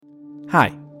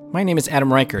Hi, my name is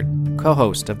Adam Reichert,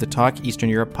 co-host of the Talk Eastern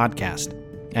Europe podcast.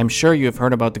 I'm sure you have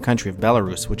heard about the country of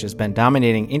Belarus, which has been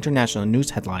dominating international news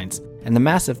headlines, and the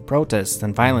massive protests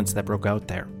and violence that broke out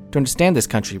there. To understand this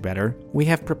country better, we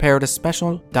have prepared a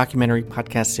special documentary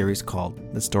podcast series called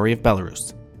The Story of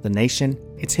Belarus, the nation,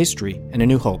 its history, and a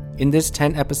new hope. In this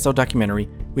 10-episode documentary,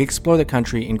 we explore the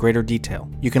country in greater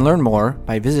detail. You can learn more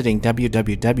by visiting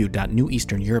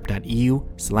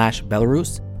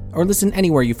www.neweasterneurope.eu/Belarus or listen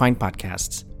anywhere you find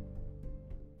podcasts.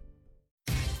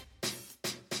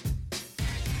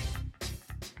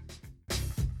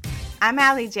 I'm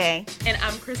Allie J. And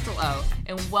I'm Crystal O.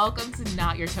 And welcome to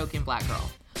Not Your Token Black Girl,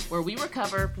 where we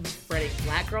recover from spreading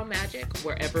Black girl magic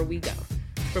wherever we go.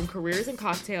 From careers and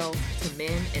cocktails to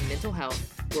men and mental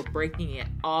health, we're breaking it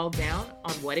all down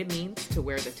on what it means to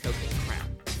wear the token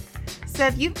crown. So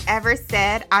if you've ever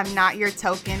said, I'm not your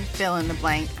token, fill in the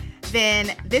blank,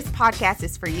 then this podcast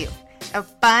is for you. A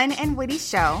fun and witty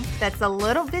show that's a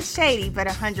little bit shady, but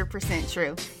 100%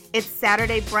 true. It's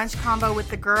Saturday brunch combo with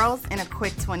the girls in a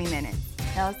quick 20 minutes.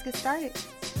 Now let's get started.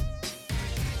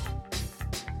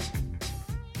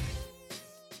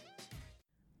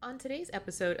 On today's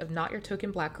episode of Not Your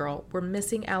Token Black Girl, we're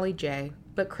missing Allie J,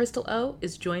 but Crystal O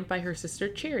is joined by her sister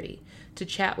Charity to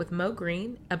chat with Mo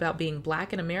Green about being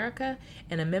Black in America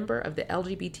and a member of the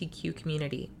LGBTQ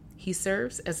community. He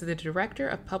serves as the Director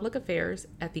of Public Affairs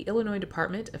at the Illinois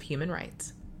Department of Human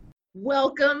Rights.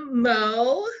 Welcome,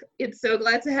 Mo. I'm so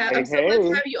glad to have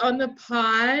you on the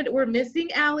pod. We're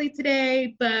missing Allie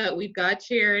today, but we've got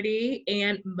Charity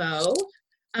and Mo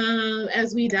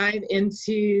as we dive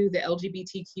into the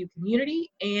LGBTQ community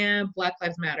and Black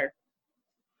Lives Matter.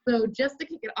 So just to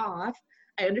kick it off,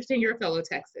 I understand you're a fellow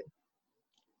Texan.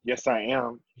 Yes, I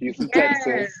am. Houston,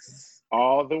 Texas,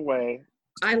 all the way.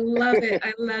 I love it.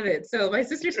 I love it. So my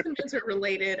sisters and Vince are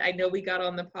related. I know we got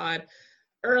on the pod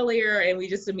earlier and we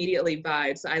just immediately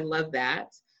vibed. So I love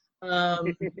that.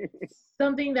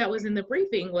 Something that was in the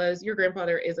briefing was your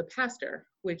grandfather is a pastor,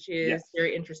 which is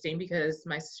very interesting because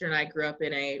my sister and I grew up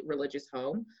in a religious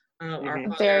home. Our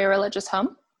father, very religious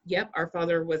home. Yep. Our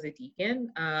father was a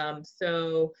deacon.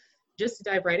 So just to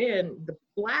dive right in, the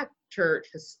Black church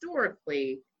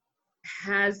historically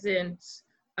hasn't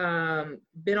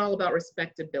been all about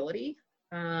respectability,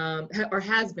 or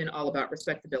has been all about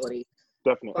respectability.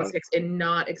 Definitely. Politics and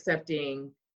not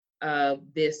accepting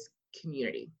this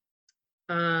community.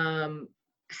 How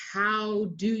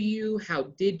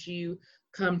did you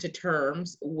come to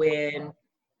terms when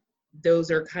those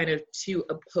are kind of two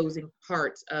opposing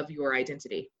parts of your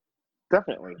identity?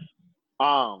 Definitely.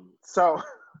 So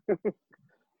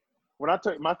when I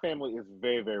tell you, my family is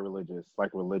very, very religious,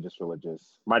 like religious.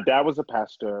 My dad was a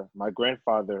pastor. My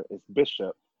grandfather is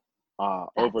bishop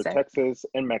over Texas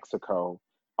and Mexico.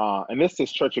 And this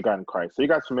is Church of God in Christ. So you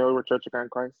guys familiar with Church of God in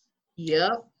Christ?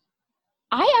 Yep.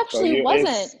 I actually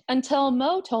wasn't until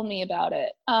Mo told me about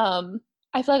it.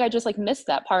 I feel like I just missed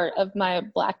that part of my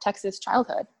Black Texas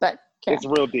childhood, but it's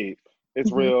real deep.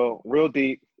 It's real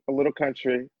deep, a little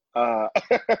country. So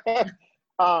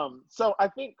I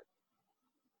think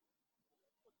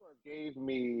what gave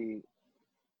me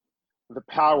the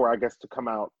power, I guess, to come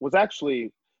out was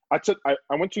actually, I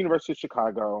went to University of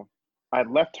Chicago. I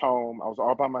had left home. I was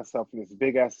all by myself in this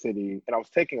big ass city, and I was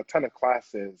taking a ton of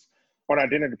classes on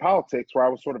identity politics where I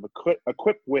was sort of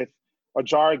equipped with a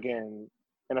jargon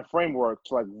and a framework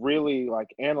to really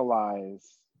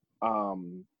analyze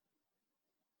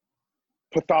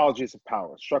pathologies of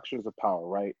power, structures of power,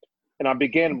 right? And I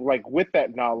began with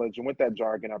that knowledge and with that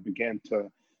jargon, I began to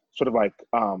sort of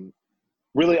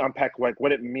really unpack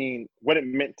what it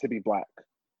meant to be Black,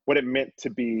 what it meant to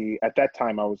be, at that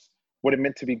time what it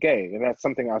meant to be gay. And that's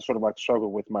something I sort of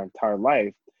struggled with my entire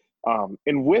life.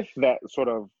 And with that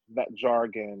that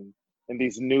jargon and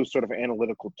these new sort of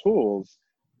analytical tools,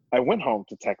 I went home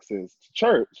to Texas, to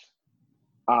church.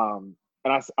 And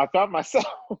I found myself,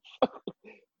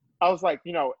 I was like,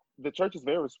 the church is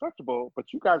very respectable,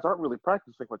 but you guys aren't really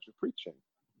practicing what you're preaching.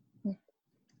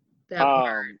 That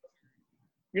part.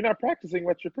 You're not practicing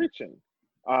what you're preaching.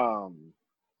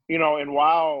 And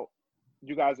while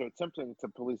you guys are attempting to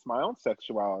police my own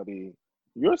sexuality,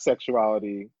 your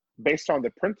sexuality, based on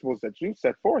the principles that you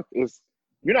set forth, is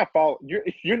you're not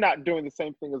doing the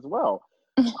same thing as well.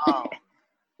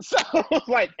 So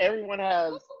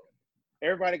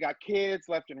everybody got kids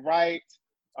left and right,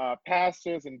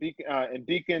 pastors and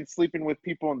deacons sleeping with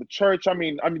people in the church. I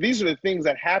mean, these are the things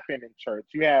that happen in church.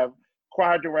 You have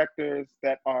choir directors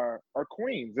that are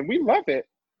queens, and we love it,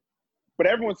 but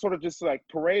everyone's sort of just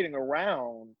parading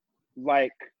around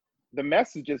the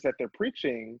messages that they're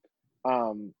preaching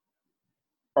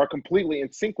are completely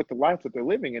in sync with the life that they're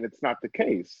living, and it's not the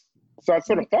case. So I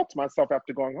sort of thought to myself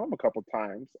after going home a couple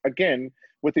times, again,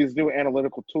 with these new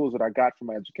analytical tools that I got from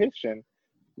my education,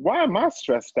 why am I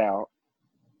stressed out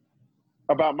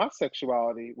about my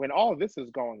sexuality when all of this is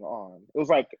going on? It was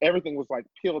like everything was like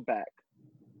peeled back.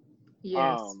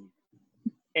 Yes.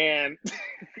 And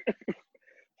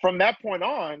from that point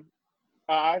on,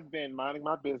 I've been minding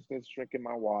my business, drinking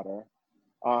my water,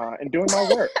 and doing my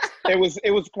work. It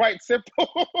was quite simple.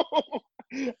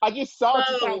 I just saw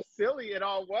just how silly it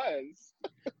all was.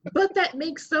 But that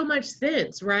makes so much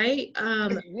sense, right?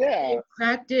 Yeah. You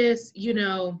practice,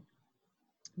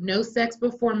 no sex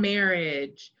before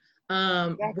marriage,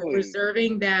 Exactly.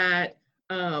 reserving that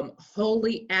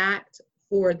holy act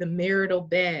for the marital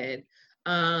bed.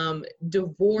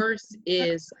 Divorce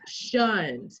is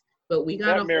shunned, but we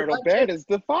got that marital bed is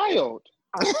defiled.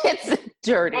 It's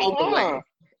dirty. All the way.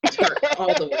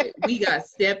 All the way. We got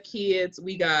stepkids.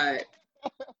 We got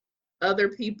other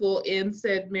people in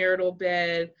said marital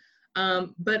bed.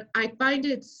 But I find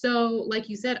it so, like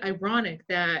you said, ironic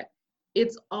that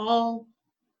it's all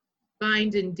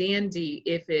fine and dandy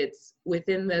if it's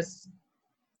within this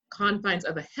confines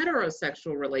of a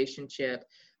heterosexual relationship,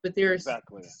 but there's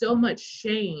so much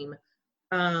shame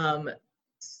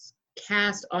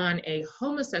cast on a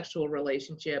homosexual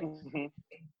relationship,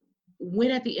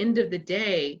 when at the end of the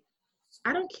day,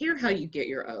 I don't care how you get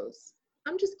your O's.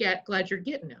 I'm just glad you're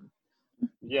getting them.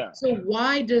 Yeah. So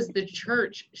why does the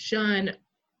church shun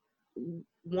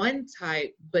one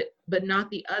type but not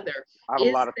the other? I have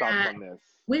a lot of thoughts on this.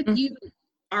 With you,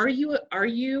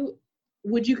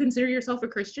 would you consider yourself a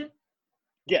Christian?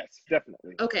 Yes,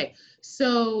 definitely. Okay.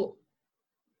 So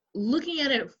looking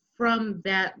at it from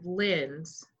that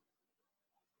lens,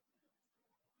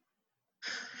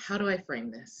 how do I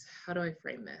frame this?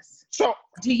 So,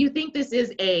 do you think this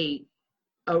is a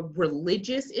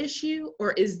religious issue,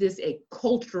 or is this a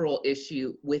cultural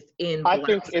issue within I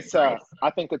think it's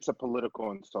a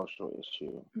political and social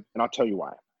issue, and I'll tell you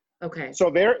why. Okay. So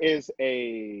there is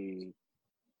a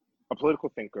political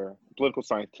thinker, political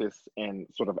scientist, and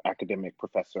sort of academic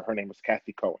professor. Her name is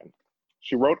Kathy Cohen.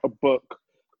 She wrote a book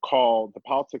called The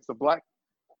Politics of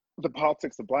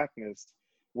Blackness,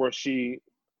 where she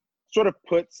sort of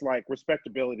puts like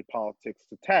respectability politics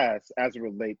to task as it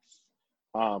relates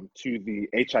to the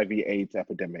HIV/AIDS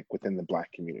epidemic within the Black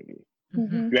community.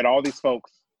 Mm-hmm. You had all these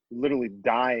folks literally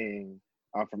dying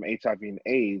from HIV and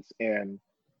AIDS, and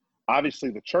obviously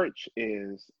the church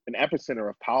is an epicenter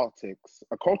of politics,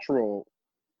 a cultural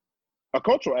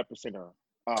epicenter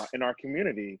in our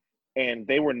community, and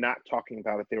they were not talking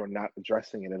about it. They were not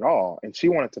addressing it at all. And she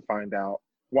wanted to find out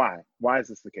why. Why is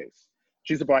this the case?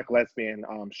 She's a Black lesbian.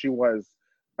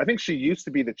 I think she used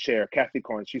to be the chair, Kathy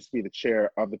Cohen, she used to be the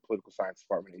chair of the political science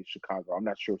department in Chicago. I'm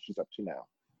not sure what she's up to now.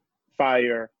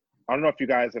 Fire. I don't know if you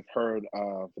guys have heard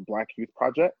of the Black Youth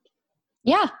Project.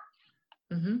 Yeah.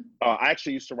 Mm-hmm. I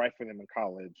actually used to write for them in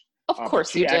college. Of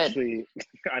course you did.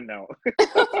 I know.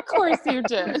 Of course you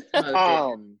did.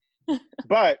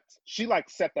 But she like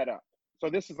set that up. So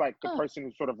this is like the person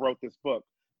who sort of wrote this book.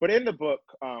 But in the book,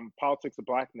 Politics of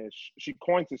Blackness, she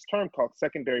coins this term called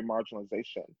secondary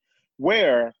marginalization,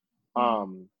 where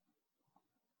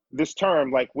this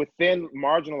term, like within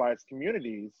marginalized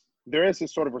communities, there is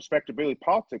this sort of respectability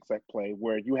politics at play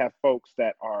where you have folks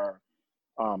that are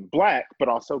Black, but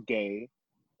also gay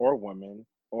or women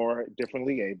or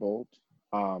differently abled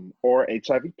or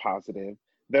HIV positive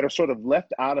that are sort of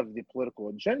left out of the political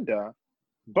agenda.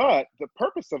 But the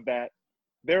purpose of that,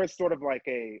 there is sort of like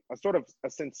a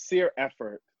sincere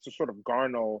effort to sort of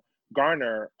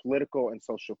garner political and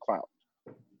social clout.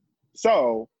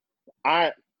 So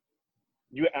to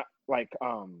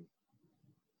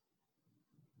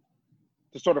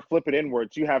sort of flip it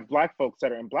inwards, you have Black folks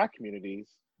that are in Black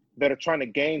communities that are trying to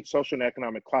gain social and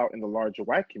economic clout in the larger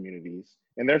white communities.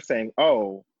 And they're saying,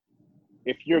 oh,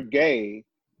 if you're gay,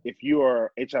 if you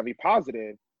are HIV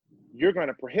positive, you're going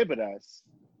to prohibit us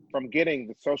from getting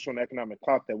the social and economic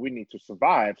clout that we need to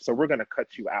survive. So we're going to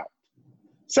cut you out.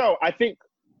 So I think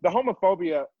the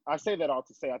homophobia, I say that all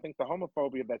to say, I think the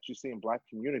homophobia that you see in Black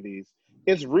communities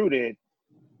is rooted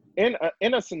in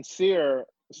a sincere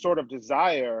sort of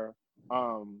desire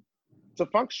to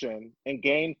function and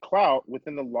gain clout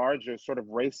within the larger sort of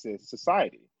racist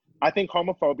society. I think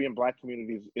homophobia in Black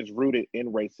communities is rooted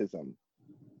in racism,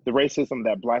 the racism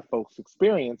that Black folks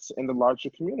experience in the larger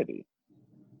community.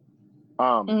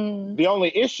 The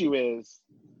only issue is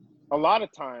a lot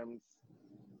of times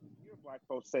Black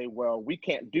folks say, well, we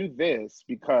can't do this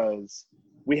because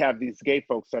we have these gay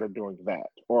folks that are doing that,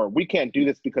 or we can't do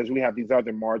this because we have these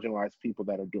other marginalized people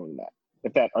that are doing that.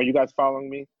 Are you guys following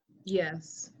me?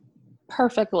 Yes.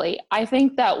 Perfectly. I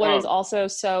think that what is also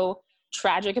so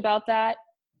tragic about that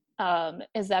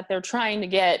is that they're trying to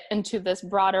get into this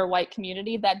broader white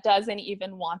community that doesn't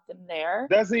even want them there.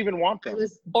 Doesn't even want them.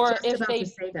 Or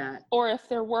if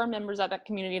there were members of that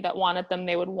community that wanted them,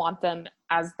 they would want them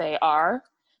as they are.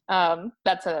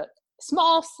 That's a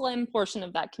small, slim portion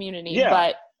of that community,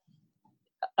 but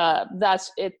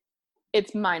that's it.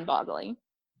 It's mind-boggling.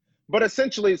 But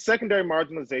essentially, secondary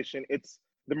marginalization, it's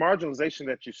the marginalization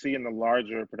that you see in the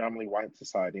larger, predominantly white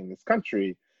society in this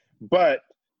country, but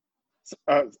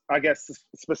I guess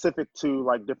specific to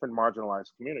like different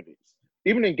marginalized communities.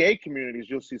 Even in gay communities,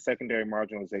 you'll see secondary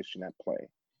marginalization at play.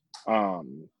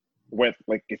 With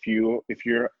like if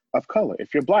you're of color,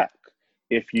 if you're Black,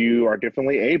 if you are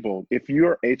differently abled, if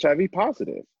you're HIV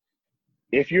positive,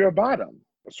 if you're a bottom,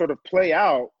 sort of play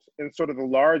out in sort of the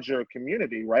larger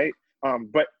community, right?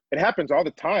 But it happens all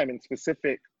the time in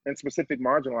specific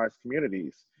marginalized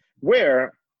communities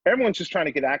where everyone's just trying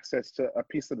to get access to a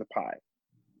piece of the pie.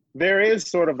 There is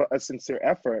sort of a sincere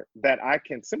effort that I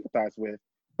can sympathize with,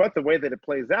 but the way that it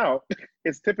plays out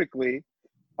is typically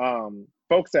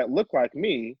folks that look like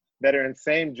me that are in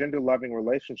same gender-loving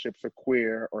relationships or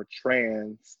queer or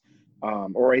trans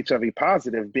or HIV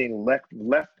positive being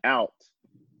left out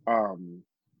from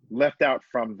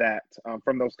that,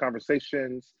 from those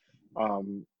conversations,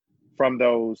 from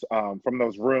those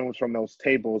rooms, from those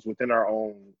tables within our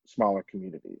own smaller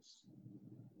communities.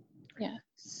 Yeah.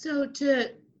 So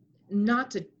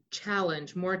not to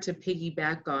challenge, more to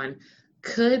piggyback on,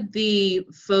 could the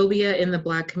phobia in the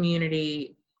Black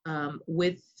community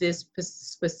with this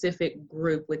specific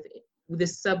group, with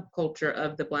this subculture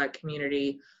of the Black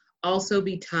community, also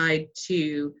be tied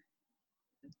to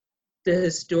the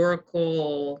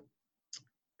historical,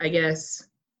 I guess,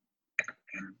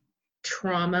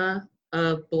 trauma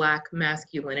of Black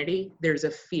masculinity? There's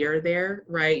a fear there,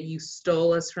 right? You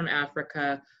stole us from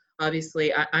Africa.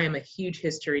 Obviously, I am a huge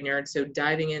history nerd, so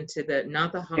diving into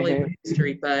not the Hollywood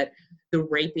history, but the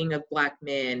raping of Black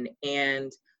men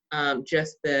and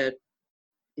just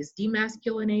is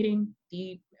demasculinating,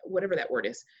 whatever that word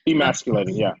is.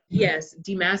 Demasculating, yeah. Yes,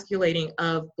 demasculating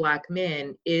of Black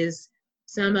men is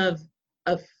some of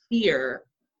a fear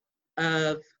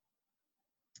of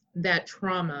that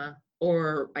trauma,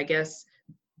 or I guess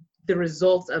the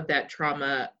results of that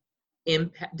trauma.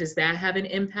 Does that have an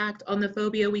impact on the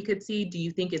phobia we could see? Do you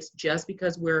think it's just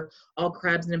because we're all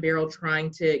crabs in a barrel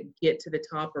trying to get to the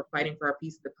top or fighting for our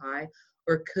piece of the pie?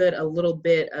 Or could a little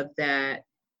bit of that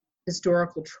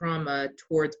historical trauma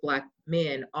towards Black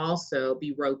men also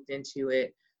be roped into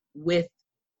it, with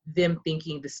them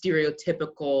thinking the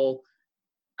stereotypical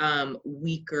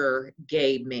weaker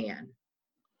gay man?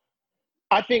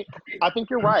 I think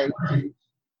you're right.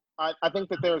 I think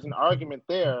that there's an argument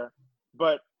there,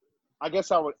 but I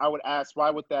guess I would ask, why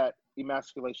would that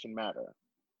emasculation matter?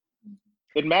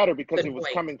 It mattered because it was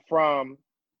coming from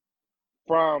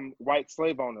white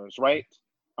slave owners, right?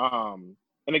 And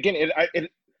again,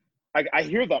 I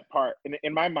hear that part, and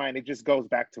in my mind, it just goes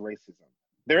back to racism.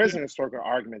 There is an historical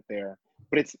argument there,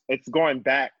 but it's going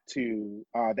back to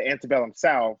the antebellum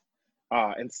South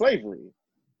and slavery,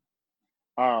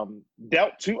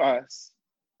 dealt to us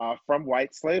from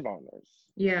white slave owners.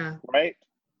 Yeah. Right.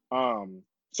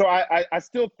 So I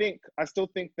still think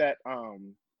that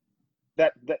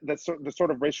the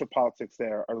sort of racial politics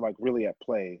there are like really at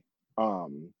play,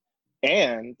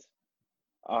 and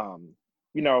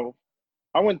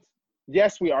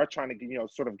yes, we are trying to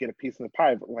sort of get a piece of the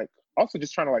pie, but like also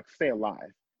just trying to like stay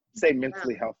alive, stay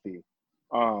mentally healthy,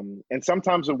 and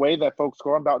sometimes the way that folks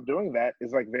go about doing that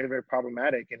is like very, very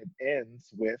problematic, and it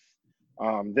ends with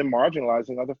them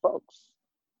marginalizing other folks.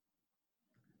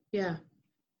 Yeah.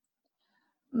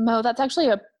 Mo, that's actually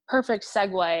a perfect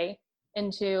segue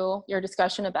into your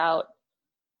discussion about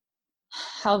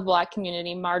how the Black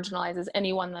community marginalizes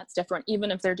anyone that's different,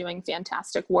 even if they're doing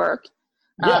fantastic work.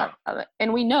 Yeah.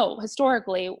 And we know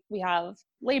historically we have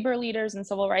labor leaders and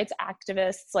civil rights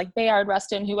activists like Bayard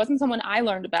Rustin, who wasn't someone I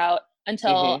learned about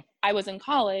until I was in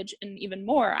college, and even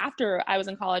more after I was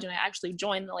in college and I actually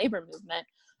joined the labor movement.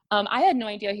 I had no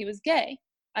idea he was gay.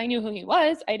 I knew who he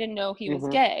was. I didn't know he was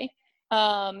gay.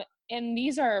 And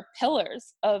these are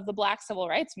pillars of the Black civil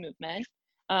rights movement,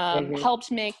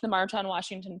 helped make the March on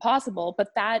Washington possible, but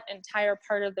that entire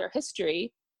part of their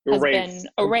history has been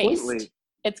erased. Completely.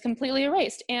 It's completely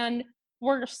erased. And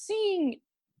we're seeing,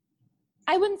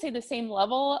 I wouldn't say the same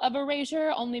level of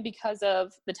erasure, only because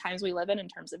of the times we live in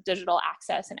terms of digital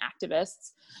access and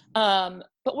activists.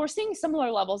 But we're seeing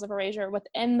similar levels of erasure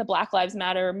within the Black Lives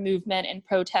Matter movement and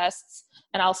protests.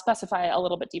 And I'll specify a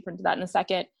little bit deeper into that in a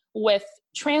second. with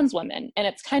trans women. And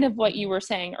it's kind of what you were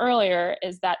saying earlier,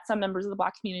 is that some members of the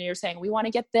Black community are saying, we want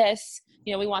to get this,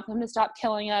 you know, we want them to stop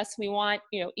killing us. We want,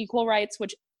 you know, equal rights,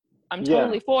 which I'm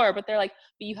totally for, but they're like,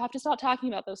 but you have to stop talking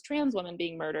about those trans women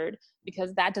being murdered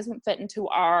because that doesn't fit into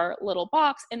our little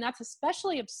box. And that's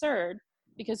especially absurd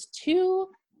because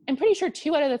I'm pretty sure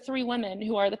 2 out of the 3 women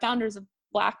who are the founders of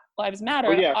Black Lives Matter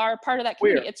are part of that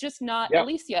community. It's just not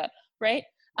Alicia, right?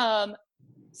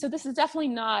 So this is definitely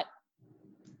not,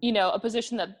 you know, a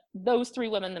position that those 3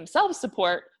 women themselves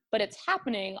support, but it's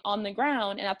happening on the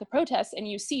ground and at the protests. And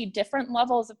you see different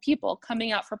levels of people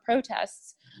coming out for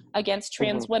protests against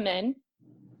trans women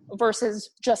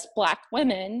versus just Black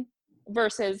women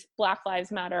versus Black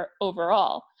Lives Matter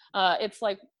overall. It's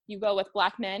like you go with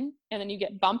Black men and then you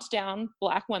get bumped down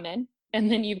Black women.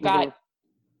 And then you've got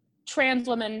trans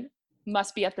women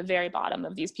must be at the very bottom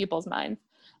of these people's minds.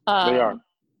 They are.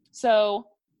 So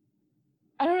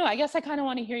I don't know. I guess I kind of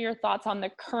want to hear your thoughts on the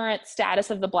current status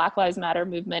of the Black Lives Matter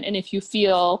movement, and if you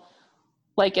feel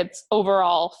like it's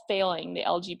overall failing the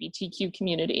LGBTQ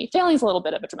community. Failing is a little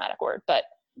bit of a dramatic word, but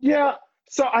yeah.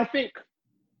 So I think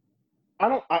I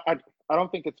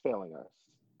don't think it's failing us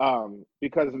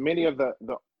because many of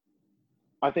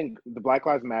I think the Black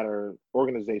Lives Matter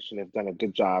organization has done a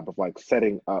good job of like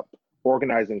setting up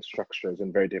organizing structures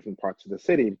in very different parts of the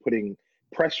city, putting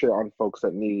pressure on folks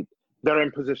that are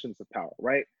in positions of power,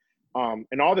 right?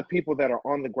 And all the people that are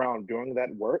on the ground doing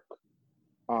that work,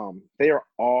 they are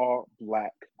all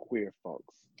Black queer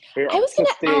folks. I was going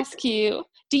to ask you,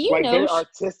 do you know? They're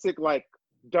artistic, like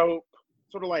dope,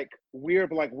 sort of like weird,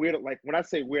 but like weird. Like when I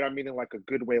say weird, I mean in like a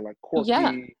good way, like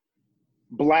quirky,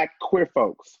 Black queer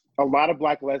folks. A lot of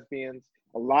Black lesbians,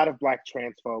 a lot of Black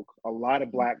trans folks, a lot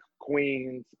of Black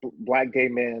queens, Black gay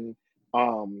men.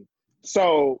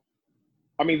 So,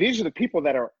 I mean, these are the people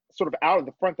that are sort of out at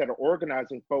the front that are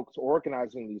organizing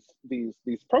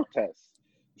these protests.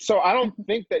 So I don't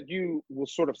think that you will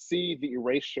sort of see the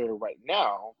erasure right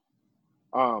now.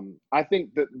 I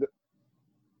think that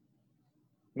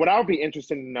what I would be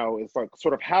interested to know is like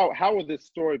sort of how will this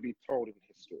story be told in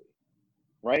history,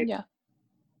 right? Yeah.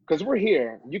 Because we're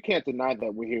here. You can't deny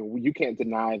that we're here. You can't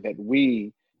deny that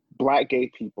we, Black gay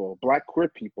people, Black queer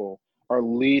people, are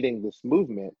leading this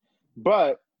movement.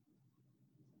 But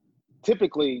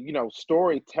typically, you know,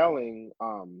 storytelling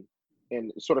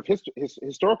and sort of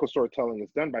historical storytelling is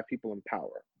done by people in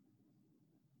power,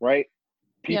 right?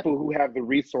 People who have the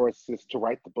resources to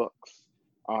write the books,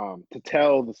 to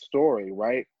tell the story,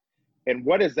 right? And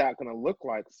what is that going to look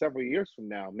like several years from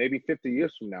now, maybe 50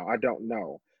 years from now? I don't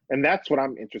know. And that's what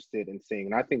I'm interested in seeing.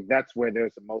 And I think that's where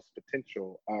there's the most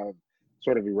potential of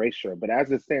sort of erasure. But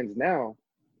as it stands now,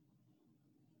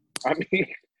 I mean,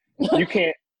 you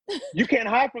can't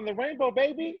hide from the rainbow,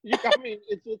 baby.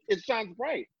 It shines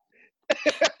bright.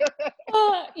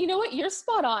 You know what? You're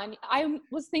spot on. I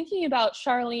was thinking about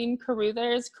Charlene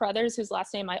Carruthers, whose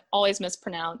last name I always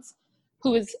mispronounce,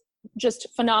 who is just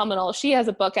phenomenal. She has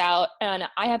a book out, and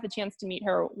I had the chance to meet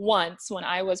her once when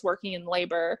I was working in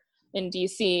labor in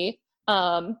DC.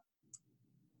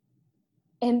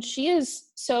 And she is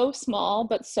so small,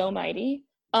 but so mighty.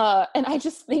 And I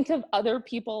just think of other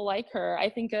people like her. I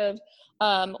think of,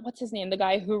 what's his name? The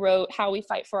guy who wrote How We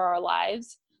Fight for Our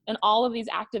Lives, and all of these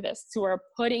activists who are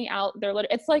putting out their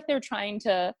it's like they're trying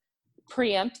to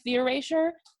preempt the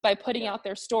erasure by putting out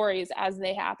their stories as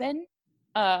they happen.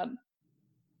 And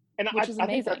I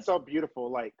think that's so beautiful.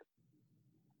 Like,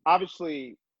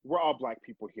 obviously, we're all Black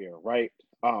people here, right?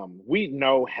 We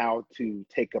know how to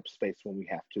take up space when we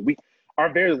have to.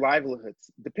 Our very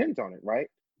livelihoods depends on it, right?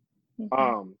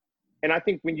 Mm-hmm. And I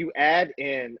think when you add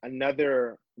in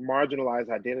another marginalized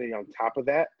identity on top of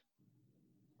that,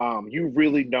 you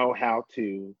really know how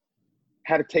to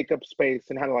take up space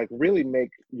and how to like really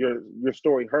make your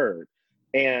story heard.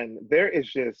 And there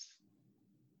is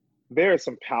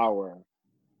some power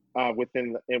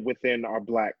within our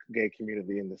Black gay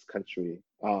community in this country,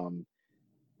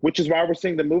 which is why we're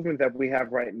seeing the movement that we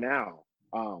have right now.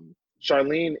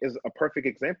 Charlene is a perfect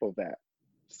example of that.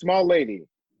 Small lady,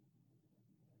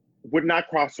 would not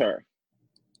cross her.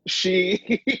 She's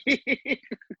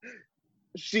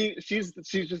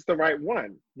just the right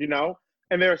one, you know?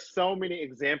 And there are so many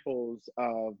examples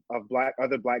of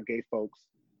other Black gay folks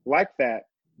like that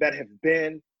have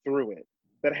been through it,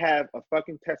 that have a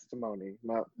fucking testimony.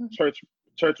 My church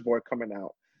boy coming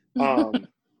out.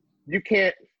 You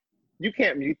can't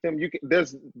mute them.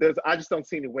 I just don't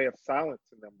see any way of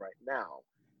silencing them right now.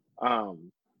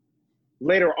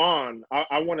 Later on,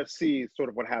 I want to see sort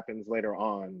of what happens later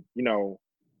on, you know,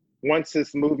 once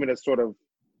this movement is sort of,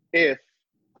 I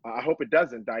hope it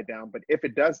doesn't die down, but if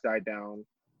it does die down,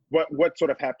 what sort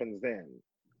of happens then?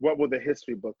 What will the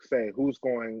history book say? Who's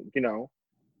going,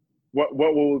 what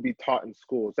will be taught in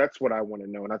schools? That's what I want to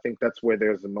know. And I think that's where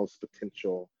there's the most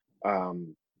potential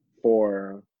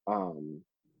for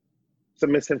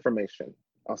some misinformation.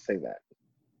 I'll say that.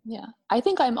 Yeah. I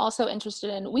think I'm also interested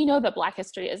in, we know that Black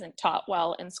history isn't taught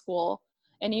well in school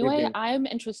anyway. Mm-hmm. I'm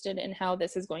interested in how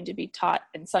this is going to be taught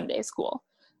in Sunday school.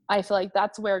 I feel like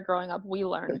that's where growing up we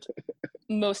learned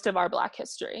most of our Black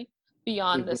history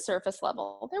beyond the surface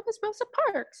level. There was Rosa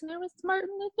Parks and there was Martin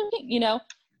Luther King,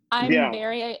 I'm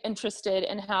very interested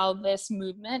in how this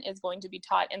movement is going to be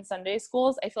taught in Sunday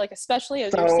schools. I feel like especially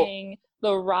as you're seeing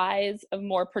the rise of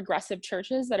more progressive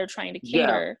churches that are trying to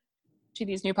cater to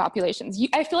these new populations.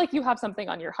 I feel like you have something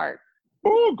on your heart.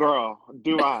 Oh, girl,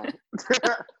 do I.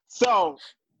 So,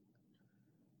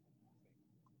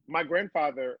 my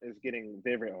grandfather is getting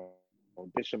very, very old.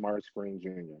 Bishop Morris Green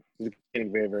Jr. He's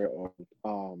getting very, very old.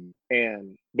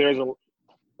 And there's a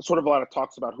lot of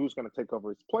talks about who's going to take over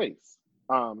his place.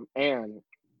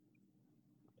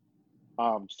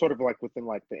 Sort of like within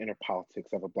like the inner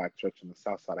politics of a Black church in the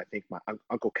South Side, I think my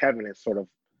Uncle Kevin is sort of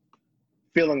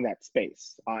filling that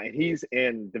space. And he's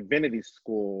in divinity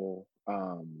school.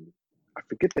 I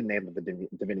forget the name of the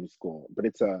divinity school, but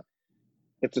it's a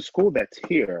school that's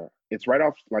here. It's right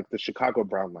off like the Chicago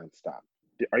Brown Line stop.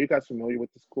 Are you guys familiar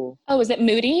with the school? Oh, is it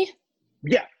Moody?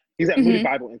 Yeah, he's at Moody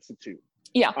Bible Institute.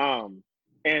 Yeah.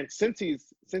 And since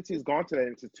he's gone to that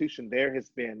institution, there has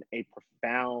been a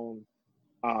profound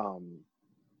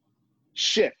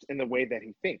shift in the way that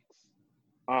he thinks,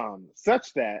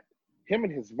 such that him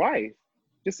and his wife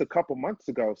just a couple months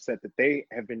ago said that they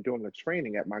have been doing a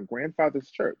training at my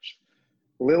grandfather's church,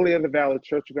 Lily of the Valley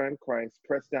Church of God in Christ,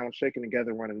 pressed down, shaken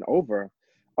together, running over,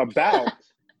 about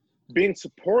being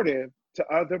supportive to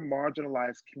other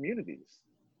marginalized communities,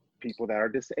 people that are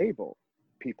disabled,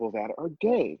 people that are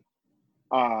gay,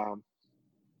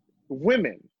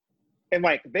 women. And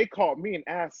like, they called me and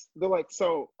asked, they're like,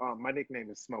 so my nickname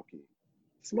is Smokey.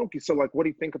 So like, what do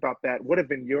you think about that? What have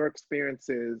been your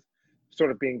experiences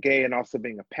sort of being gay and also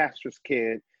being a pastor's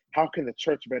kid? How can the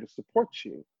church better support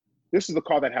you? This is a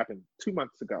call that happened 2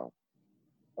 months ago.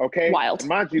 Okay. Wild. And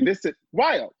mind you, this is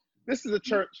wild. This is a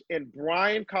church in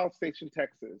Bryan, College Station,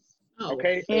 Texas. Oh,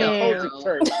 okay. It's a Kojic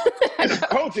church. It's a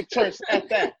Kojic church at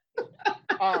that.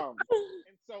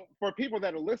 And so for people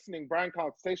that are listening, Bryan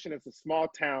College Station is a small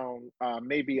town,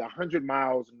 maybe 100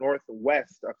 miles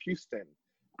northwest of Houston.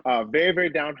 Very, very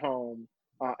down home,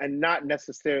 and not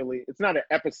necessarily, it's not an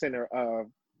epicenter of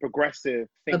progressive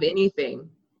thinking. Of anything.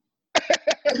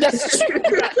 That's true.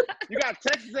 You got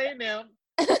Texas A&M,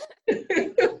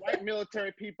 white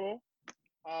military people,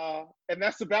 and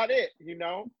that's about it,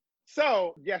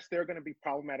 So, yes, there are going to be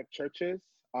problematic churches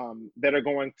that are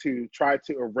going to try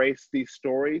to erase these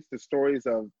stories, the stories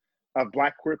of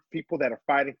Black queer people that are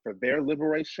fighting for their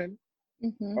liberation,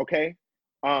 okay?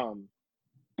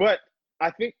 But I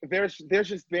think there's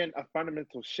just been a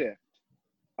fundamental shift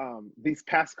these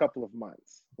past couple of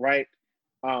months, right?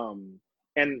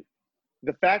 And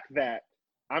the fact that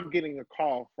I'm getting a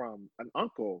call from an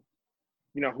uncle,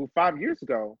 who 5 years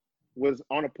ago was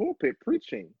on a pulpit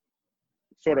preaching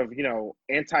sort of,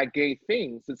 anti-gay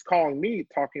things, it's calling me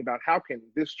talking about how can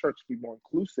this church be more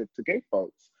inclusive to gay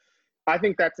folks. I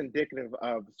think that's indicative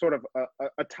of sort of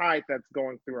a tide that's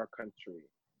going through our country,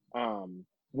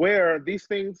 where these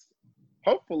things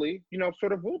hopefully,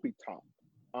 sort of will be taught.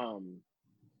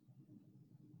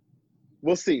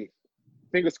 We'll see.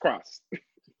 Fingers crossed.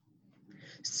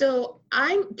 So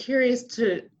I'm curious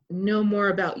to know more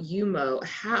about you, Mo.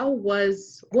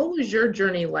 What was your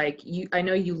journey like? I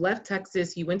know you left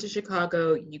Texas, you went to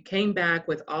Chicago, you came back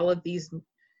with all of these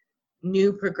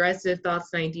new progressive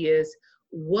thoughts and ideas.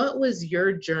 What was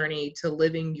your journey to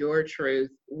living your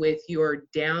truth with your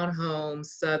down home,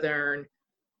 Southern,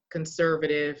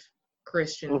 conservative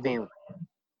Christian family?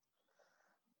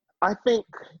 I think,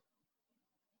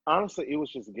 honestly, it was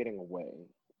just getting away,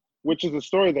 which is a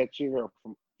story that you hear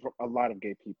from a lot of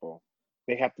gay people.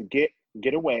 They have to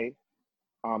get away.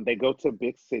 They go to a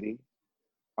big city.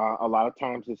 A lot of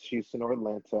times it's Houston or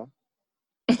Atlanta.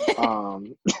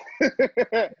 And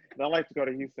I like to go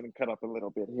to Houston and cut up a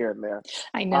little bit here and there.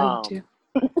 I know you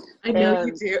do. I know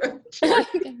you do.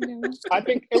 I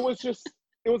think it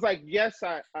was like, yes,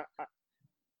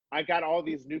 I got all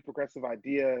these new progressive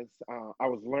ideas. I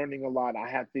was learning a lot. I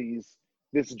had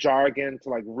this jargon to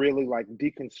like really like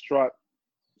deconstruct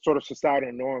sort of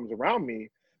societal norms around me,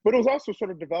 but it was also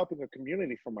sort of developing a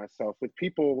community for myself with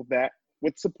people that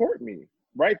would support me,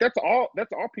 right? That's all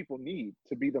people need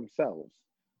to be themselves.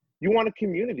 You want a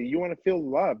community, you want to feel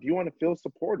loved, you want to feel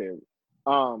supported.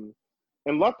 And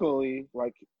luckily,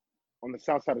 like on the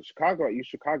south side of Chicago, at East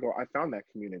Chicago, I found that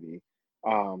community.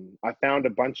 I found a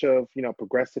bunch of,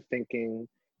 progressive thinking,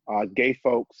 gay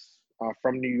folks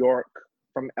from New York,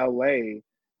 from LA.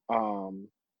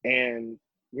 And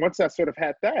once I sort of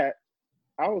had that,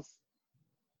 I was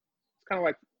kind of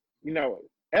like,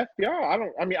 F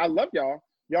y'all. I love y'all.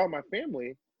 Y'all my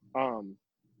family.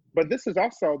 But this is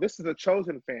a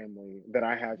chosen family that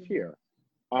I have here.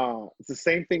 It's the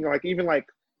same thing, like even like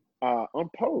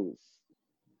Unposed.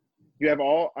 You have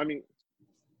all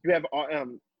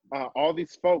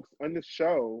these folks on the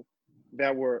show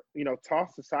that were,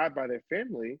 tossed aside by their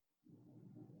family.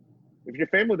 If your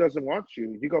family doesn't want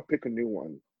you, you go pick a new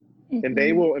one. Mm-hmm. And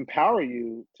they will empower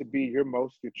you to be your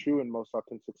true and most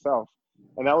authentic self.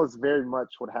 And that was very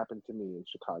much what happened to me in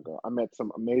Chicago. I met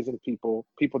some amazing people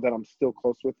that I'm still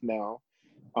close with now.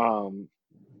 And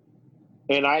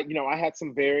I had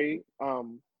some very,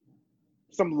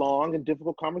 some long and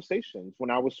difficult conversations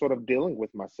when I was sort of dealing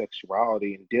with my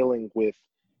sexuality and dealing with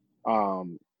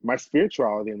my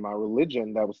spirituality and my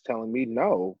religion that was telling me,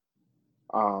 no,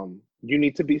 you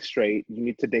need to be straight. You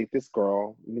need to date this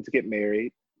girl. You need to get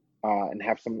married and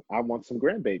I want some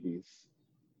grandbabies.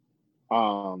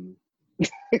 And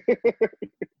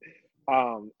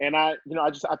I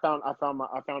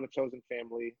found a chosen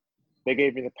family. They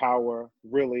gave me the power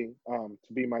really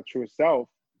to be my true self.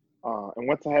 And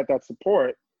once I had that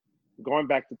support, going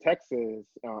back to Texas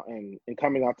and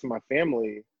coming out to my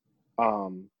family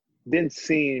didn't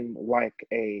seem like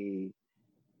a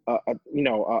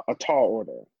tall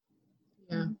order.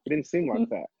 Yeah. It didn't seem like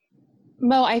that.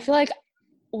 Mo, I feel like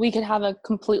we could have a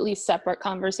completely separate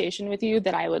conversation with you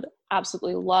that I would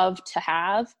absolutely love to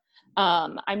have.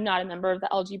 I'm not a member of the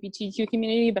LGBTQ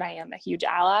community, but I am a huge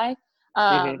ally.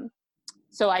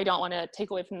 So I don't want to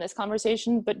take away from this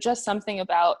conversation, but just something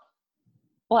about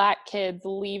Black kids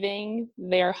leaving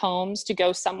their homes to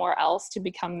go somewhere else to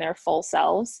become their full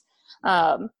selves.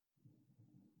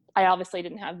 I obviously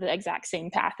didn't have the exact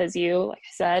same path as you, like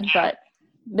I said, but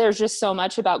there's just so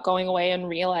much about going away and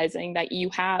realizing that you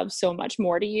have so much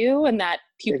more to you and that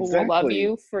people will love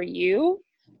you for you.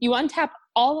 You untap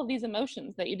all of these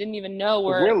emotions that you didn't even know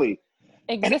were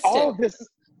existed. And all of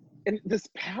this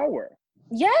power.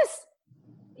 Yes.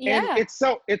 Yeah. And it's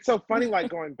so funny, like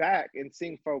going back and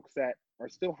seeing folks that are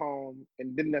still home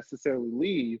and didn't necessarily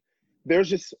leave. There's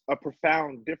just a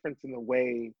profound difference in the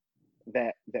way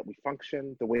that we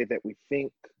function, the way that we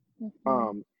think.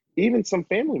 Mm-hmm. Even some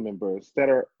family members that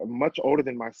are much older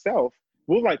than myself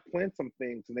will like plan some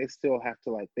things and they still have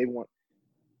to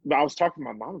but I was talking to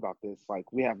my mom about this. Like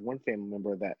we have one family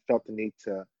member that felt the need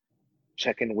to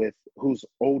check in with who's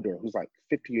older, who's like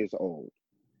 50 years old.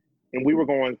 And we were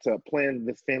going to plan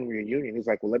this family reunion. He's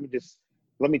like, well, let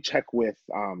me check with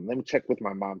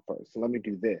my mom first. And let me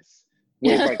do this.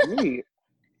 Whereas like me,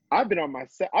 I've been on my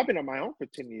own for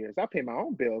 10 years. I pay my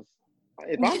own bills.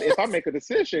 If I make a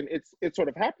decision, it's sort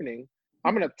of happening.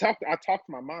 I talk to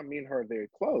my mom, me and her are very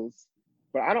close,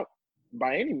 but I don't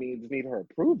by any means need her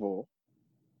approval.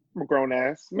 I'm a grown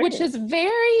ass man. Which is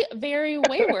very, very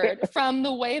wayward from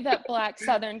the way that Black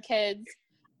Southern kids,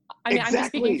 I'm just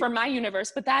speaking from my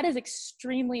universe, but that is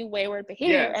extremely wayward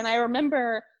behavior. Yes. And I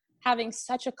remember having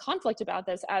such a conflict about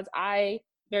this as I,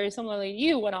 very similarly to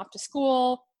you, went off to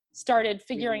school, started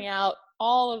figuring out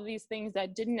all of these things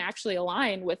that didn't actually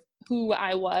align with who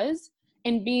I was,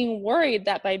 and being worried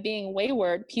that by being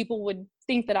wayward, people would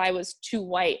think that I was too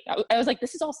white. I was like,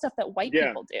 this is all stuff that white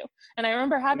people do. And I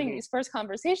remember having these first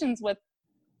conversations with,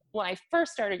 when I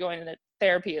first started going into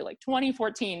therapy, like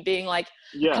 2014, being like,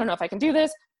 I don't know if I can do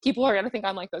this. People are going to think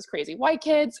I'm like those crazy white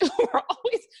kids who are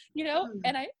always,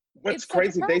 and what's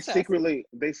crazy, they secretly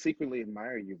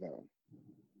admire you though.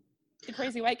 The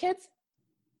crazy white kids?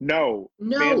 No,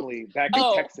 family back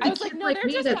in Texas. I was like, no, they're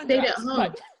just that stayed at home.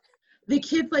 But the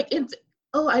kids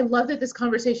I love that this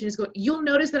conversation is going. You'll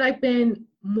notice that I've been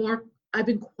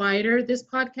quieter this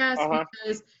podcast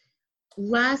because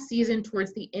last season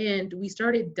towards the end, we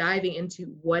started diving into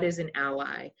what is an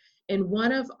ally. And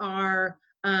one of our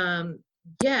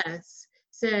guests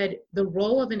said the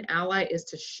role of an ally is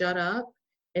to shut up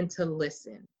and to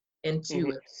listen and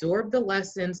to absorb the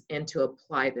lessons and to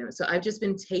apply them. So I've just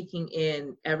been taking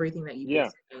in everything that you've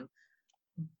been saying.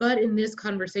 But in this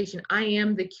conversation, I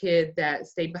am the kid that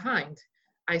stayed behind.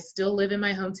 I still live in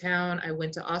my hometown. I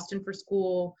went to Austin for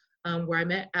school, where I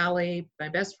met Allie, my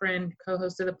best friend,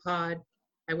 co-host of the pod.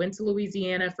 I went to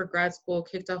Louisiana for grad school,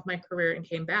 kicked off my career, and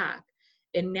came back.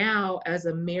 And now, as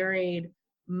a married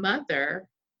mother,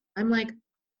 I'm like,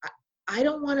 I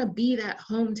don't want to be that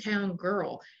hometown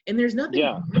girl. And there's nothing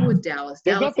wrong with Dallas.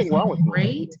 There's Dallas nothing wrong with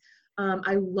great.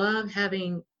 I love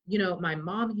having, my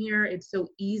mom here. It's so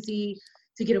easy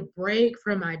to get a break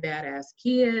from my badass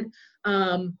kid.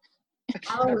 All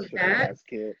of that.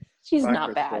 Kid. She's Bye,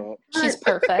 not Crystal. bad. She's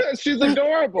perfect. She's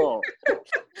adorable.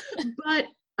 But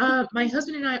my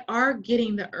husband and I are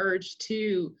getting the urge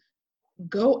to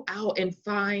go out and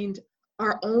find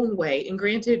our own way. And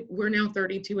granted, we're now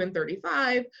 32 and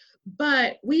 35,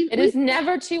 but it is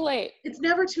never too late. It's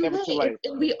never too late.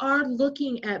 And we are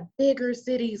looking at bigger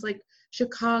cities like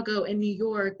Chicago and New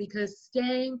York, because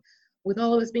staying, with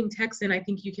all of us being Texan, I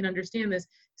think you can understand this,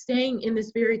 staying in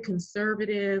this very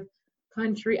conservative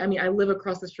country. I mean, I live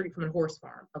across the street from a horse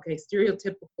farm, okay,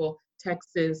 stereotypical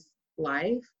Texas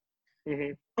life.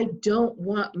 Mm-hmm. I don't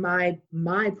want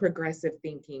my progressive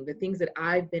thinking, the things that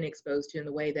I've been exposed to in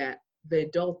the way that the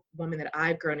adult woman that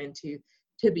I've grown into,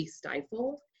 to be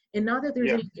stifled. And not that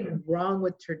there's anything wrong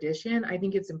with tradition. I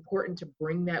think it's important to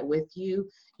bring that with you,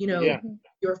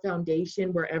 your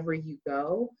foundation wherever you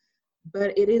go.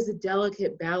 But it is a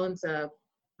delicate balance of,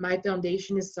 my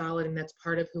foundation is solid and that's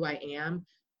part of who I am.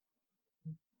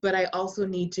 But I also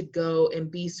need to go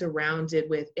and be surrounded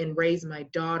with and raise my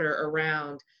daughter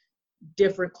around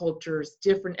different cultures,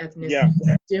 different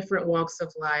ethnicities, different walks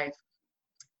of life.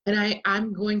 And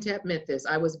I'm going to admit this.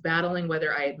 I was battling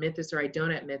whether I admit this or I don't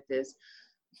admit this.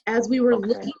 As we were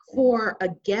looking for a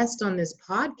guest on this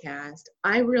podcast,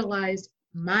 I realized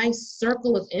my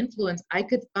circle of influence, I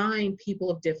could find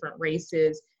people of different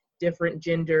races, different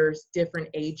genders, different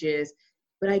ages,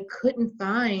 but I couldn't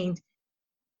find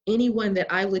anyone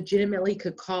that I legitimately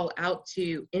could call out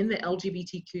to in the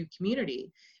LGBTQ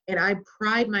community. And I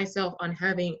pride myself on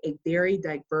having a very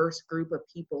diverse group of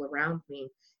people around me.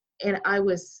 And I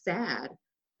was sad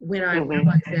when I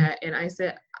realized that. And I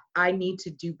said, I need to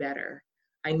do better.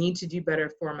 I need to do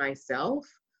better for myself.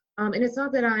 And it's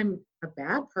not that I'm a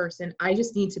bad person. I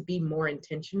just need to be more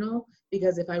intentional,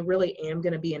 because if I really am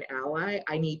going to be an ally,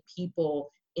 I need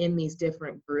people in these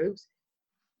different groups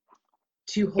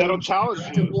to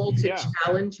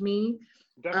challenge me,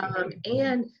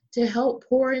 and to help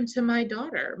pour into my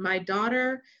daughter. My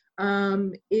daughter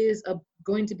is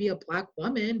going to be a Black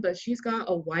woman, but she's got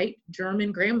a white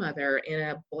German grandmother and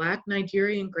a Black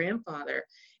Nigerian grandfather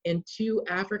and 2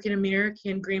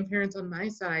 African-American grandparents on my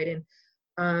side. And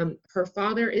her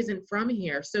father isn't from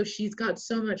here. So she's got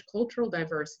so much cultural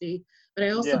diversity, but I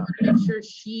also want to make sure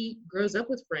she grows up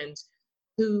with friends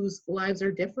whose lives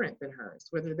are different than hers,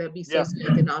 whether that be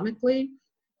socioeconomically,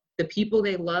 the people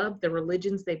they love, the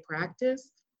religions they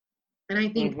practice. And I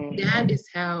think that is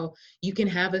how you can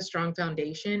have a strong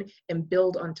foundation and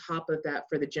build on top of that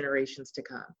for the generations to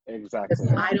come. Exactly.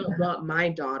 Because I don't want my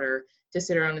daughter to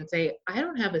sit around and say, I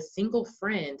don't have a single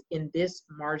friend in this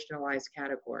marginalized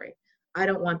category. I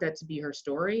don't want that to be her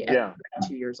story at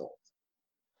 2 years old.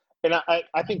 And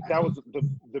I think that was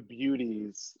the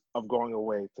beauties of going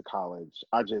away to college.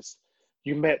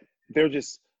 They're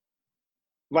just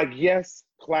like, yes,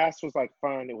 class was like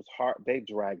fun. It was hard. They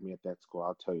dragged me at that school.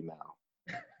 I'll tell you now.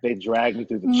 They dragged me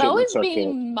through the Mo chitlin is circuit.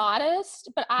 being modest,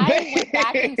 but I went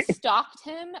back and stalked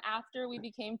him after we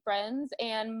became friends,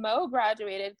 and Mo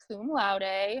graduated cum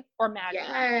laude, or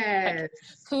magna,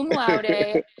 cum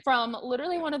laude, from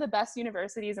literally one of the best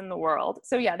universities in the world.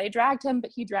 So yeah, they dragged him, but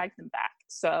he dragged them back.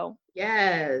 So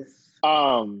yes.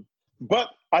 But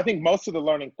I think most of the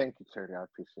learning, thank you, Charity, I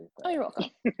appreciate that. Oh, you're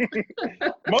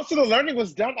welcome. Most of the learning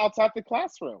was done outside the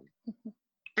classroom.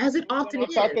 As it often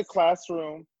is. Outside the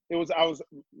classroom. I was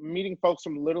meeting folks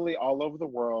from literally all over the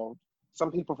world.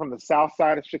 Some people from the south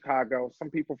side of Chicago, some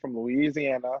people from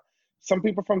Louisiana, some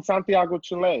people from Santiago,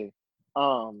 Chile.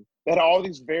 That had all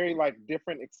these very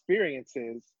different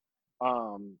experiences.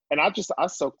 And I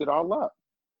soaked it all up.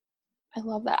 I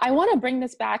love that. I want to bring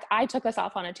this back. I took us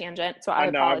off on a tangent, so I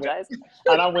apologize.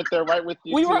 And I went there right with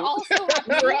you. We were also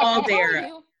we were all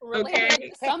there.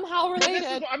 Okay. Somehow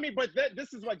related.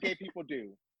 This is what gay people do.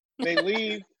 They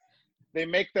leave. They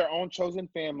make their own chosen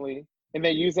family, and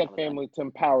they use that family to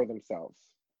empower themselves.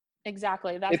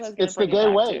 Exactly. That's what I was it's the gay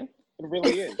way. It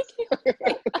really is.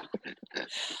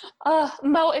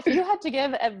 Mo, if you had to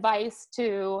give advice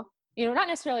to, not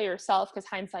necessarily yourself, because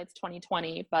hindsight's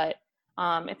 2020, but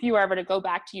if you were ever to go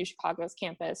back to UChicago's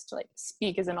campus to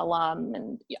speak as an alum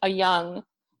and a young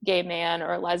gay man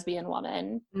or a lesbian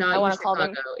woman, I want to call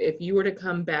them. If you were to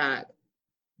come back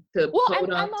to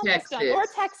Texas, or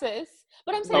Texas.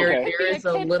 But I'm saying there is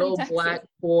a little Black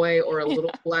boy or a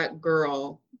little Black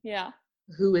girl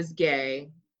who is gay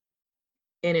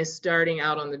and is starting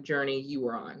out on the journey you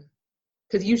were on.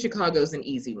 Because UChicago's an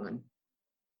easy one.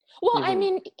 Well, I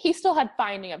mean, he still had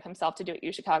finding of himself to do at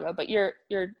UChicago, but you're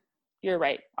You're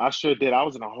right. I sure did. I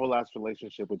was in a whole ass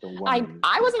relationship with a woman.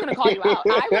 I wasn't going to call you out.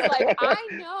 I was like, I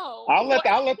know. I'll let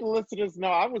the listeners know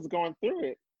I was going through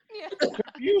it. Yeah.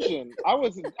 Confusion. I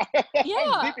was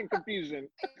deep in confusion.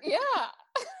 Yeah.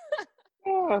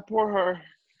 Oh, poor her.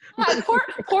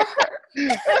 Poor her.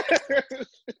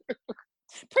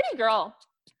 Pretty girl.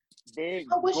 Big,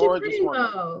 was gorgeous she pretty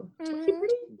woman. though? Was she Mhm.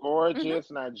 pretty? Gorgeous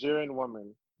Nigerian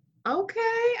woman. Okay,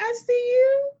 I see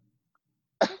you.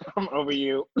 I'm over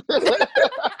you.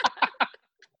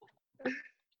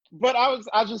 But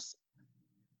I just,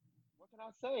 what can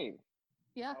I say?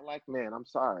 Yeah. I like, man, I'm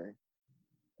sorry.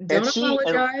 Don't And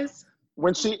apologize.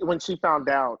 When she found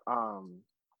out,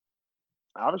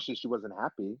 obviously she wasn't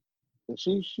happy, and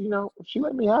she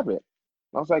let me have it.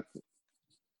 I was like,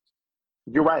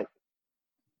 you're right.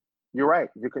 You're right.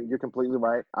 You're completely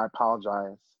right. I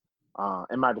apologize.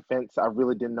 In my defense, I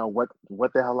really didn't know what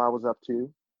the hell I was up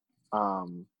to.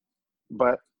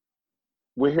 But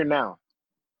we're here now.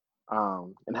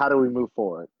 And how do we move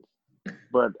forward?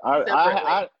 But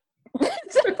I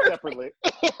separately.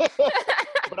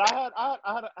 But I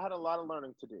had a lot of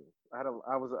learning to do. I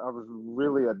was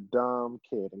really a dumb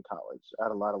kid in college. I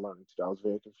had a lot of learning to do. I was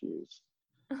very confused.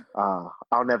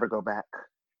 I'll never go back.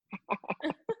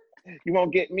 You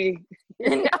won't get me.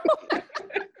 No.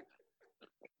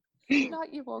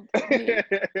 Not you won't get me.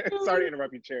 Sorry to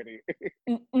interrupt you, Charity.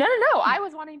 No. I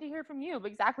was wanting to hear from you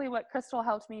exactly what Crystal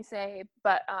helped me say,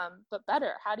 but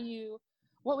better.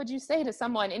 What would you say to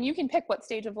someone? And you can pick what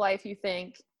stage of life you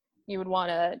think you would want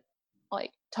to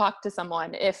like talk to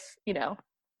someone if, you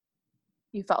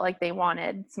felt like they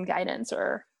wanted some guidance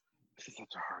or. This is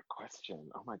such a hard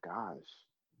question. Oh my gosh.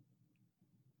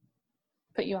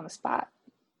 Put you on the spot.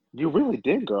 You really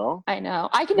did, girl. I know.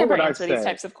 I can What never would I answer these say?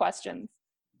 types of questions.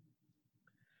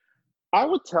 I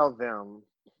would tell them,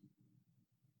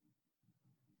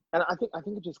 and I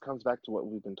think it just comes back to what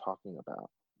we've been talking about.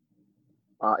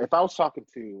 If I was talking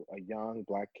to a young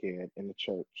Black kid in the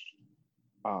church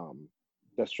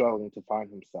that's struggling to find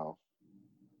himself,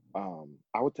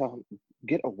 I would tell him,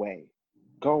 get away,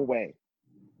 go away.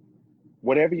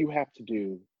 Whatever you have to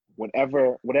do,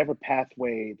 whatever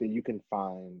pathway that you can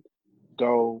find,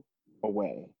 go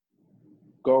away.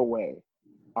 Go away.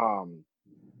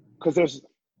 Because there's,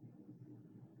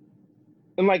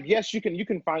 and like, yes, you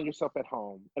can find yourself at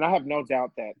home. And I have no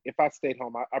doubt that if I stayed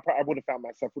home, I would have found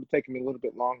myself. It would have taken me a little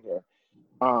bit longer.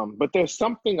 But there's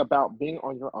something about being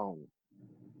on your own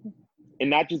and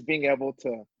not just being able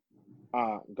to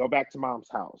go back to mom's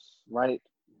house, right?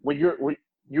 When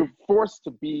you're forced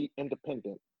to be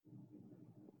independent,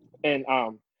 and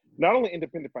not only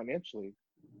independent financially,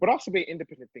 but also be an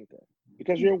independent thinker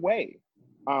because you're away.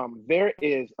 There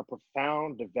is a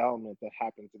profound development that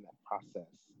happens in that process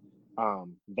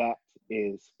that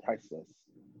is priceless.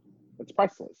 It's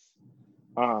priceless.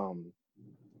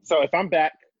 So if I'm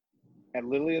back at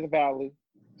Lily of the Valley,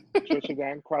 Church of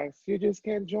God in Christ, you just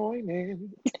can't join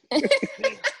in.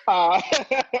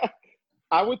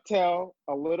 I would tell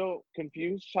a little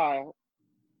confused child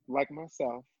like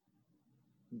myself,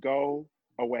 go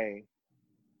away.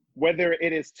 Whether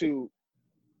it is to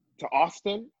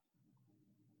Austin,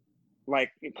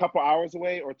 like a couple hours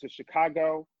away, or to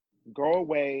Chicago, go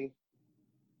away,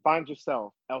 find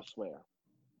yourself elsewhere.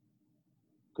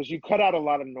 Because you cut out a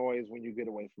lot of noise when you get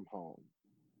away from home.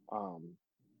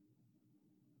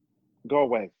 Go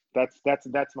away. That's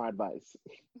my advice.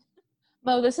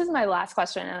 Mo, this is my last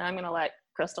question, and I'm going to let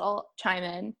Crystal chime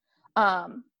in.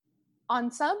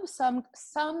 On some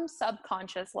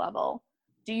subconscious level,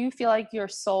 do you feel like your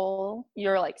soul,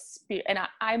 your like spirit, and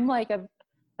I'm like a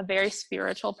very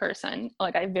spiritual person.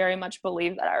 Like I very much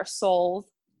believe that our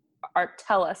souls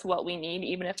tell us what we need,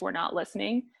 even if we're not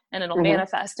listening, and it'll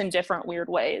manifest in different weird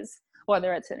ways,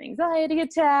 whether it's an anxiety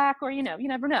attack or, you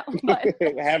never know. But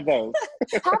have those.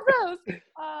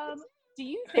 Do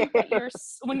you think that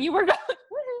when you were going,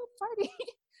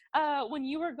 when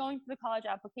you were going through the college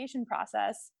application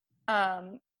process,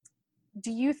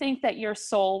 do you think that your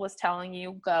soul was telling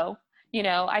you go?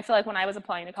 I feel like when I was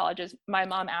applying to colleges, my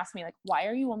mom asked me like, why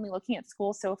are you only looking at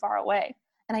schools so far away?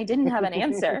 And I didn't have an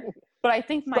answer, but I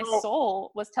think my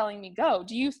soul was telling me go.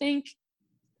 Do you think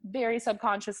very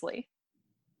subconsciously?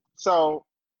 So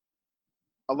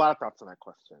a lot of thoughts on that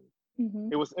question. Mm-hmm.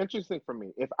 It was interesting for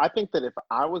me. I think that if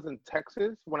I was in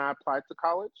Texas when I applied to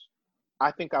college,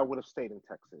 I think I would have stayed in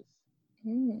Texas.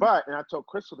 Mm. But, and I told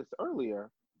Crystal this earlier,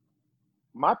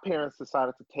 my parents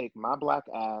decided to take my Black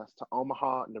ass to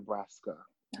Omaha, Nebraska,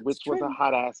 which was a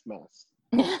hot ass mess.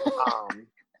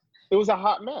 It was a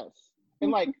hot mess. And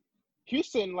like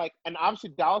Houston, like, and obviously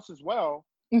Dallas as well,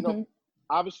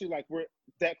 obviously, like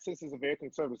Texas is a very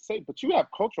conservative state, but you have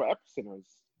cultural epicenters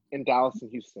in Dallas and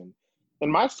Houston.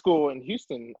 In my school in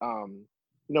Houston,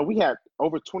 we had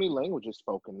over 20 languages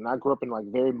spoken, and I grew up in like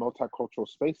very multicultural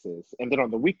spaces. And then on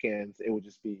the weekends, it would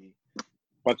just be a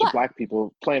bunch of Black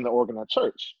people playing the organ at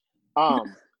church.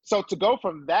 So to go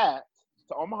from that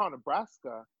to Omaha,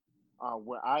 Nebraska,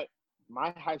 where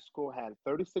my high school had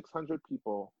 3,600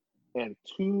 people, and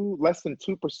less than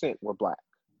 2% were Black.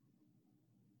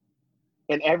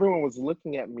 And everyone was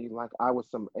looking at me like I was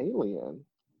some alien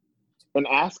and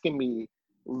asking me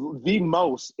the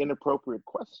most inappropriate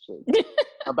questions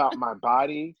about my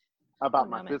body, about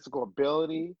my physical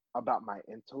ability, about my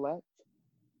intellect.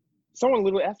 Someone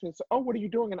literally asked me, "Oh, what are you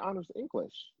doing in honors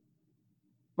English?"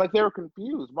 Like they were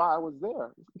confused why I was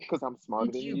there. Because I'm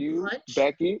smarter than you,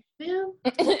 Becky. Yeah.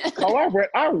 Oh,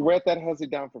 I read that hussy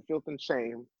down for filth and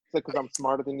shame. Because I'm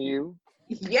smarter than you.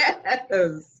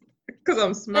 Yes. Because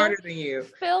I'm smarter than you.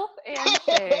 Filth and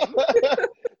shame.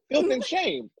 Filth and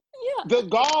shame. Yeah. The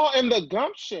gall and the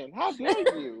gumption. How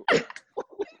dare you?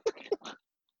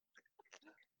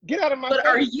 Get out of my But face.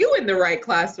 are you in the right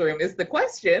classroom is the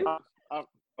question.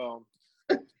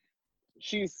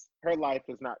 Her life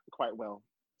is not quite well.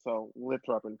 So lift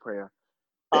her up in prayer.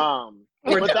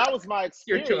 But that was my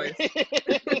experience. Your choice.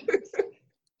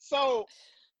 So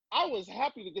I was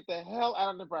happy to get the hell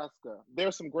out of Nebraska.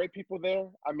 There's some great people there.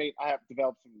 I have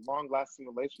developed some long-lasting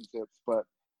relationships, but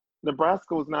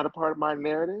Nebraska was not a part of my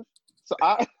narrative. So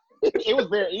it was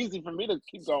very easy for me to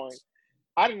keep going.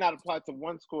 I did not apply to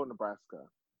one school in Nebraska.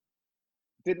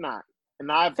 Did not.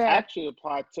 And I've actually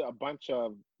applied to a bunch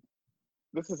of,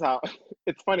 this is how,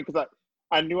 it's funny because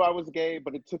I knew I was gay,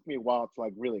 but it took me a while to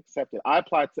like really accept it. I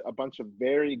applied to a bunch of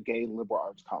very gay liberal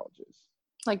arts colleges.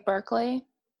 Like Berkeley?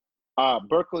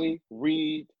 Berkeley,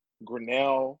 Reed,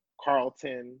 Grinnell,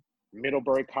 Carleton,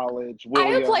 Middlebury College,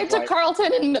 Williams. I applied to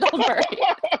Carleton and Middlebury.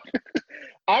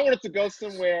 I wanted to go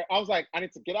somewhere. I was like, I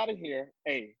need to get out of here,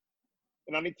 and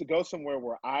I need to go somewhere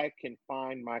where I can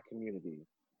find my community.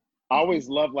 I always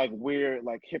loved like weird,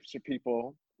 like hipster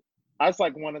people. I just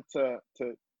like wanted to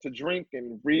drink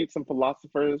and read some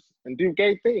philosophers and do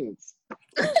gay things.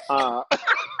 And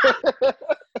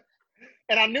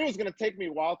I knew it was going to take me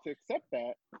a while to accept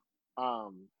that.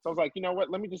 So I was like, you know what?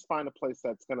 Let me just find a place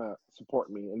that's going to support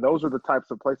me. And those are the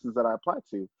types of places that I applied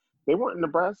to. They weren't in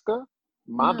Nebraska.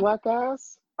 My Black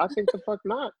ass? I think the fuck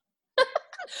not.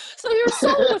 So your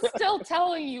soul was still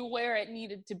telling you where it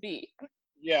needed to be.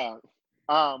 Yeah.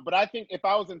 But I think if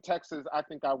I was in Texas, I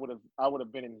think I would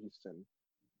have been in Houston.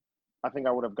 I think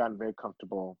I would have gotten very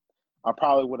comfortable. I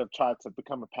probably would have tried to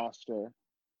become a pastor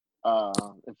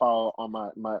and follow on my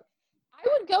I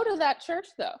would go to that church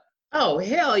though. Oh,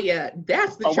 hell yeah.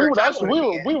 That's the church.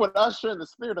 We would usher in the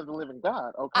spirit of the living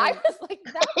God. Okay. I was like,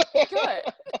 that's good.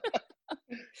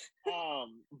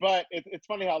 But it's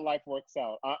funny how life works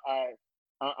out.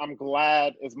 I'm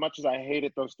glad, as much as I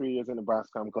hated those 3 years in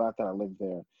Nebraska, I'm glad that I lived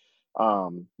there.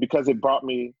 Because it brought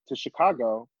me to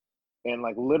Chicago, and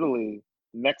like literally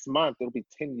next month, it'll be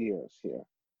 10 years here.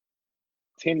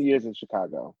 10 years in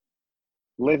Chicago.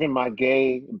 Living my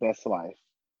gay best life.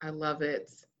 I love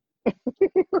it.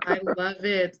 I love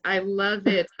it. I love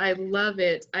it. I love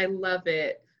it. I love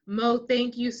it. Mo,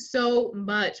 thank you so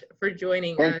much for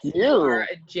joining us. You are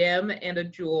a gem and a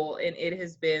jewel, and it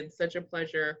has been such a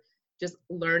pleasure just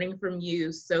learning from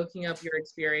you, soaking up your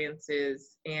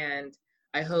experiences, and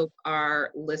I hope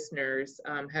our listeners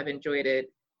have enjoyed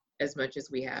it as much as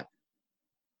we have.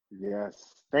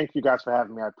 Yes. Thank you guys for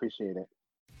having me. I appreciate it.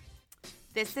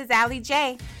 This is Allie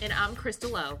J. And I'm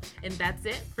Crystal O. And that's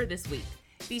it for this week.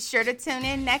 Be sure to tune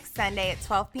in next Sunday at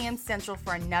 12 p.m. Central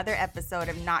for another episode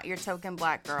of Not Your Token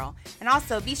Black Girl. And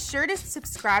also be sure to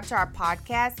subscribe to our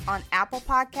podcast on Apple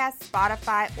Podcasts,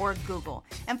 Spotify, or Google.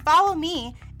 And follow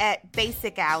me at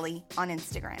Basic Allie on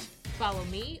Instagram. Follow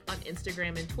me on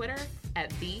Instagram and Twitter at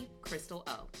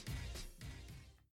 @TheCrystalO.